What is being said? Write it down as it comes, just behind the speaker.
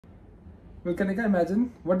Well, Kanika,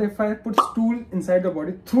 imagine what if I put stool inside your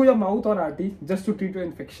body through your mouth or artery just to treat your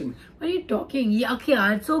infection? What are you talking? Yuck,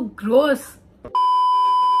 yaar, it's so gross.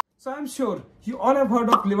 So I'm sure you all have heard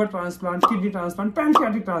of liver transplant, kidney transplant,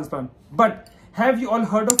 pancreatic transplant. But have you all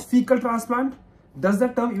heard of fecal transplant? Does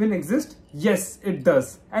that term even exist? Yes, it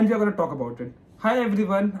does. And we are going to talk about it. Hi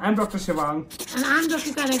everyone, I'm Dr. Shivang. And I'm Dr.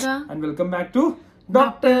 Kanika. And welcome back to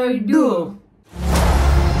Dr. Do.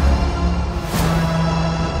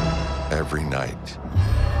 Every night,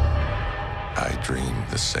 I dream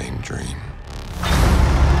the same dream.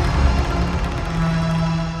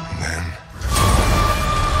 And then...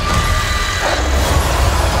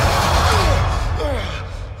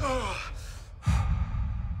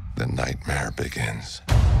 the nightmare begins.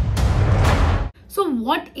 So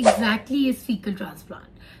what exactly is fecal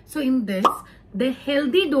transplant? So in this, the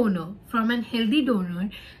healthy donor, from an healthy donor,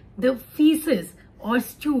 the feces or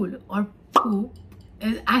stool or poop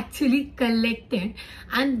is actually collected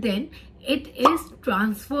and then it is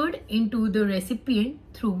transferred into the recipient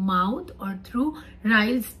through mouth or through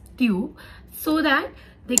Ryle's tube so that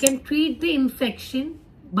they can treat the infection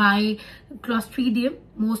by Clostridium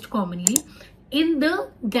most commonly in the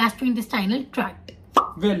gastrointestinal tract.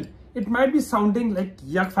 Well, it might be sounding like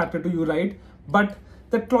yuck factor to you, right? But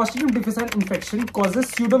the Clostridium difficile infection causes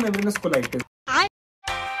Pseudomembranous Colitis.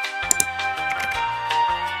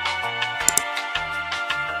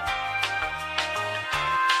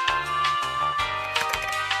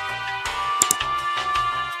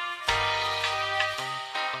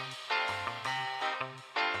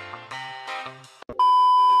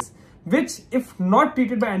 Which, if not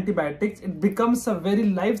treated by antibiotics, it becomes a very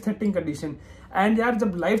life-threatening condition. And yaar,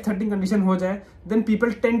 jab life-threatening condition ho jaye, then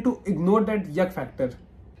people tend to ignore that yuck factor.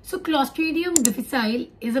 So Clostridium difficile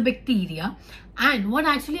is a bacteria, and what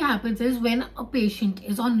actually happens is when a patient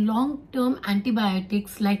is on long-term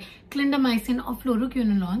antibiotics like clindamycin or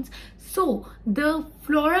fluoroquinolones, so the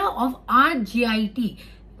flora of our GIT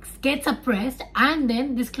gets suppressed, and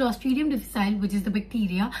then this Clostridium difficile, which is the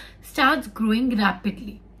bacteria, starts growing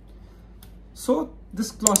rapidly. So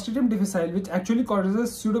this Clostridium difficile, which actually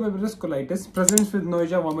causes Pseudomembranous Colitis, presents with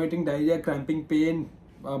nausea, vomiting, diarrhea, cramping, pain,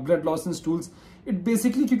 blood loss in stools. It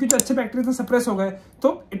basically, क्योंकि जो अच्छे bacteria suppress हो गए,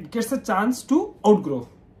 so it gets a chance to outgrow.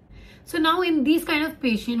 So now in these kind of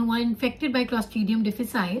patients who are infected by Clostridium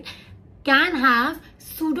difficile can have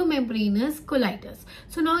pseudomembranous colitis.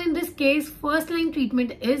 So now in this case, first line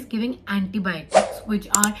treatment is giving antibiotics, which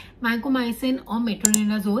are vancomycin or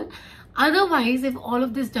metronidazole. Otherwise, if all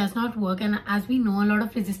of this does not work, and as we know a lot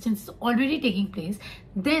of resistance is already taking place,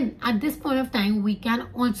 then at this point of time we can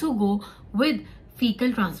also go with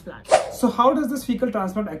fecal transplant. So how does this fecal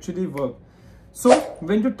transplant actually work? So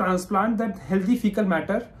when you transplant that healthy fecal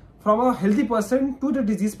matter from a healthy person to the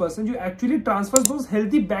diseased person, you actually transfer those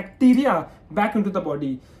healthy bacteria back into the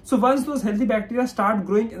body. So once those healthy bacteria start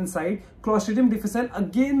growing inside, Clostridium difficile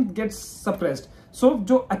again gets suppressed. So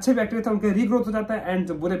जो अच्छे bacteria था उनके regrowth हो जाता है, and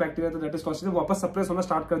जो बुरे bacteria थे दैट इज क्लॉस्ट्रिडियम वापस सप्रेस होना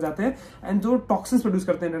स्टार्ट कर जाते हैं, एंड जो टॉक्सिन्स प्रोड्यूस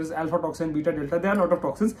करते हैं that is alpha toxin, beta delta, there are lot of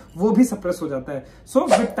toxins, वो भी सप्रेस हो जाता है. सो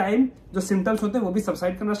विद टाइम जो सिम्टम्स होते हैं वो भी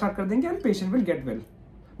सबसाइड करना स्टार्ट कर देंगे and patient will get well.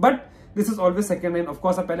 But this is always second line. Of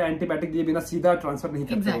course आप पहले एंटीबायोटिक दिए बिना सीधा ट्रांसफर नहीं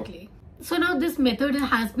करते. Exactly. So now this method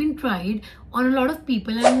has been tried on a lot of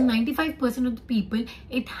people, and 95% of the people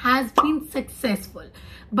it has been successful.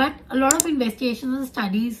 But a lot of investigations and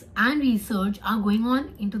studies and research are going on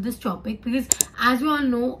into this topic because, as we all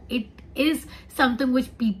know, it is something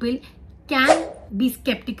which people can be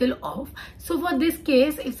skeptical of. So for this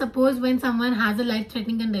case, if suppose when someone has a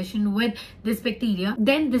life-threatening condition with this bacteria,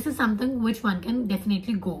 then this is something which one can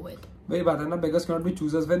definitely go with. वही बात है ना, beggars cannot be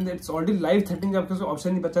choosers. When it's already life threatening, जब कोई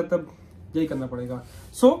option नहीं बचा तब यही करना पड़ेगा.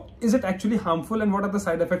 So is it actually harmful and what are the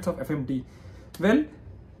side effects of FMT? Well,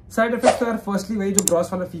 side effect तो यार फर्स्टली वही जो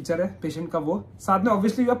ग्रॉस वाला फीचर है पेशेंट का, वो साथ में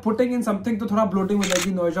obviously you are putting in something, तो थोड़ा ब्लोटिंग हो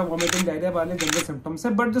जाएगी, नोइजा, वॉमिटिंग, डायरिया वाले जनरल सिम्टम्स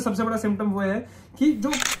है. बट जो सबसे बड़ा सिम्टम वो है कि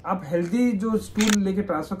जो आप हेल्दी जो स्टूल लेके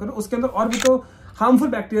ट्रांसफर करो उसके अंदर और भी तो हार्मफुल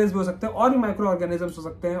बैक्टीरिया भी हो सकते हैं और भी माइक्रो ऑर्गेनिजम्स हो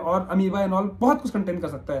सकते हैं और अमीबा एंड ऑल बहुत कुछ कंटेन कर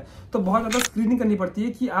सकता है. तो बहुत ज्यादा स्क्रीनिंग करनी पड़ती है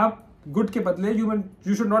कि आप गुड के बदले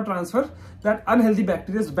you should not transfer that unhealthy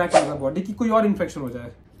bacteria back in the body कि कोई और इन्फेक्शन हो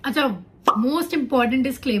जाए. अच्छा, मोस्ट इम्पॉर्टेंट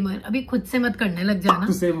डिस्क्लेमर, अभी खुद से मत करने लग जाना.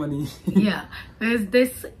 To save money. Yeah, because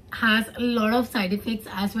this has a lot of side effects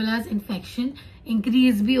as well as infection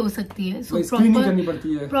increase भी हो सकती है. So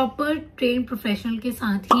proper trained professional के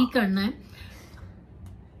साथ ही करना है.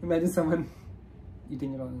 Imagine someone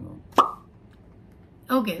eating it all, you know.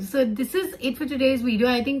 Okay, so this is it for today's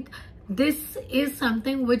video. I think this is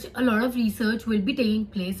something which a lot of research will be taking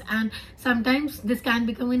place, and sometimes this can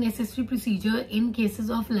become a necessary procedure in cases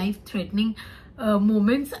of life-threatening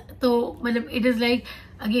moments. So it is like,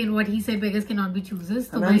 again, what he said, beggars cannot be choosers.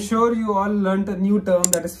 And I'm sure you all learnt a new term,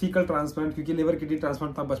 that is fecal transplant, because liver kidney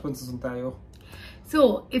transplant आप बचपन से सुनते आए हो.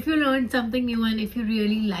 So if you learned something new and if you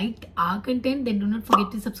really liked our content, then do not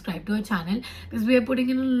forget to subscribe to our channel, because we are putting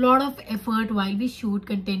in a lot of effort while we shoot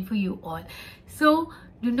content for you all. So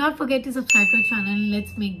do not forget to subscribe to our channel.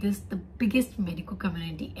 Let's make this the biggest medico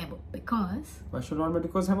community ever, because why should not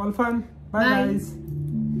medicos have all fun? Bye guys.